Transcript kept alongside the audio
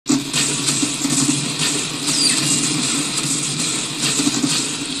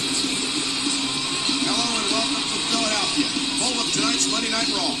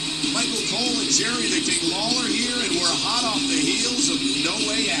Jerry, they take Lawler here, and we're hot off the heels of No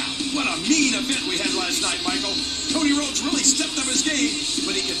Way Out. What a mean event we had last night, Michael. Cody Rhodes really stepped up his game,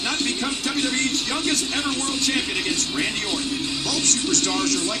 but he could not become WWE's youngest ever world champion against Randy Orton. Both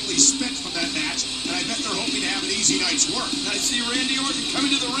superstars are likely spent from that match, and I bet they're hoping to have an easy night's work. I see Randy Orton coming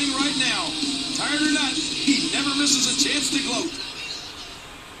to the ring right now. Tired or not, he never misses a chance to gloat.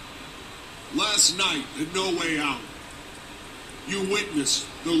 Last night at No Way Out, you witnessed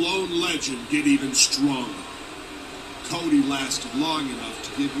the lone legend get even stronger. Cody lasted long enough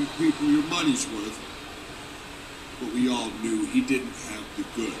to give you people your money's worth, but we all knew he didn't have the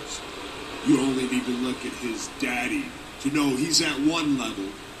goods. You only need to look at his daddy to know he's at one level,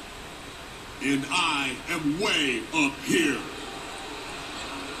 and I am way up here.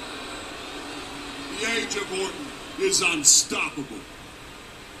 The age of Orton is unstoppable.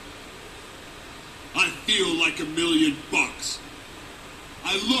 I feel like $1 million.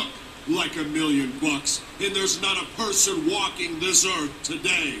 I look like $1 million, and there's not a person walking this earth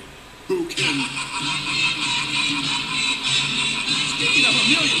today who can. Speaking of $1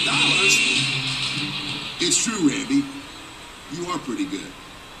 million, it's true, Randy. You are pretty good.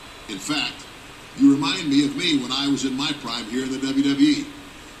 In fact, you remind me of me when I was in my prime here in the WWE.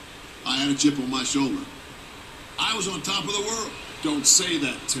 I had a chip on my shoulder. I was on top of the world. Don't say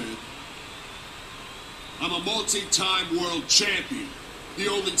that, Ted. I'm a multi-time world champion. The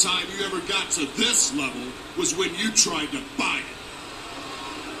only time you ever got to this level was when you tried to buy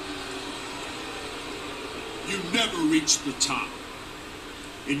it. You never reached the top.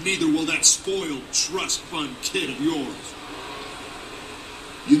 And neither will that spoiled trust fund kid of yours.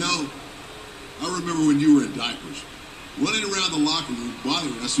 You know, I remember when you were in diapers, running around the locker room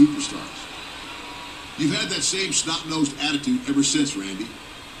bothering us superstars. You've had that same snot-nosed attitude ever since, Randy.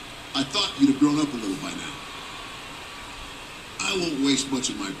 I thought you'd have grown up a little by now. I won't waste much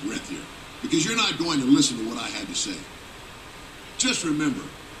of my breath here, because you're not going to listen to what I had to say. Just remember,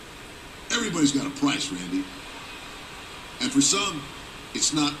 everybody's got a price, Randy. And for some,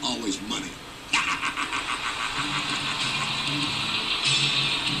 it's not always money.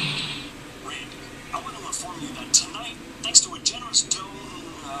 Randy, I want to inform you that tonight, thanks to a generous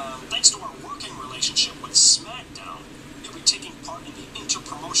thanks to our working relationship with Smackdown, you'll be taking part in the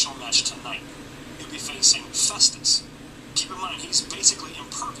inter-promotional match tonight. You'll be facing Festus. Keep in mind, he's basically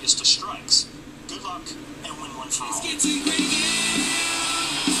impervious to strikes. Good luck, and win one for all.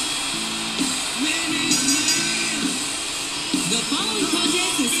 The following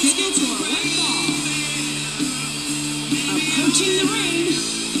contest is scheduled for one fall. Approaching the ring,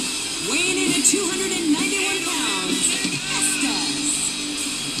 weighing in at 291 pounds, Festus.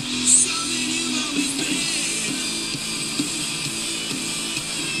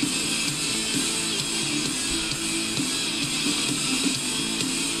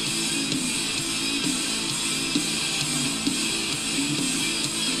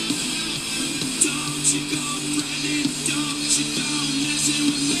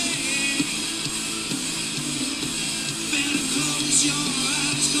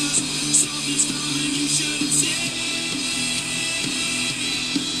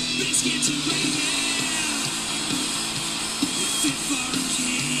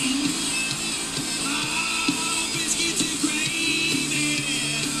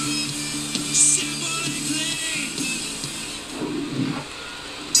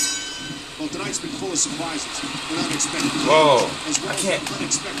 Well, tonight's been full of surprises and unexpected. Whoa, as well I can't. As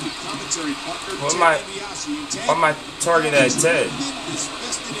unexpected commentary partner, What Ted am I? DiBiase, and Ted, Why am I targeting at Ted? His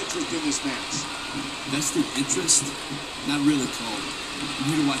vested interest in this match. Vested interest? Not really, Cole.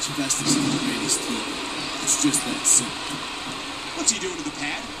 I'm here to watch Festus and Randy's team. It's just that simple. What's he doing to the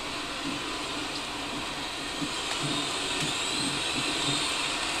pad?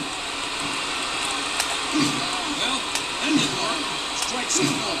 well, that didn't work. Strikes have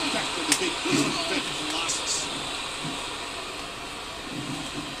no effect on the big event Colossus.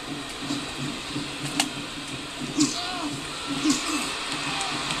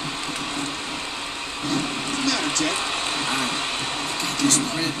 What's the matter, Ted? I got this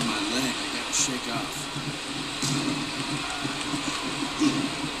cramp in my leg I gotta shake off.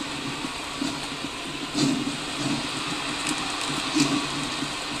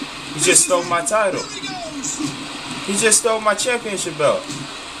 He just stole my title. He just stole my championship belt.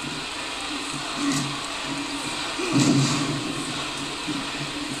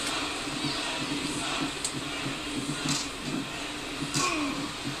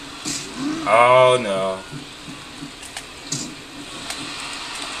 Oh no.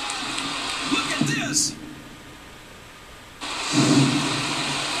 Look at this.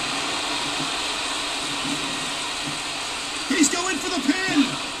 He's going for the pin.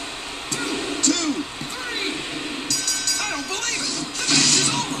 Two.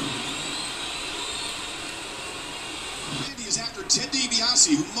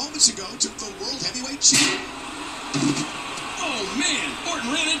 Heavyweight champ. Oh, man.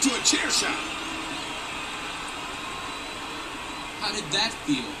 Orton ran into a chair shot. How did that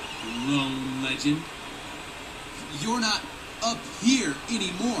feel, lone legend? You're not up here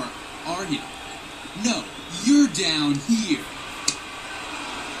anymore, are you? No, you're down here.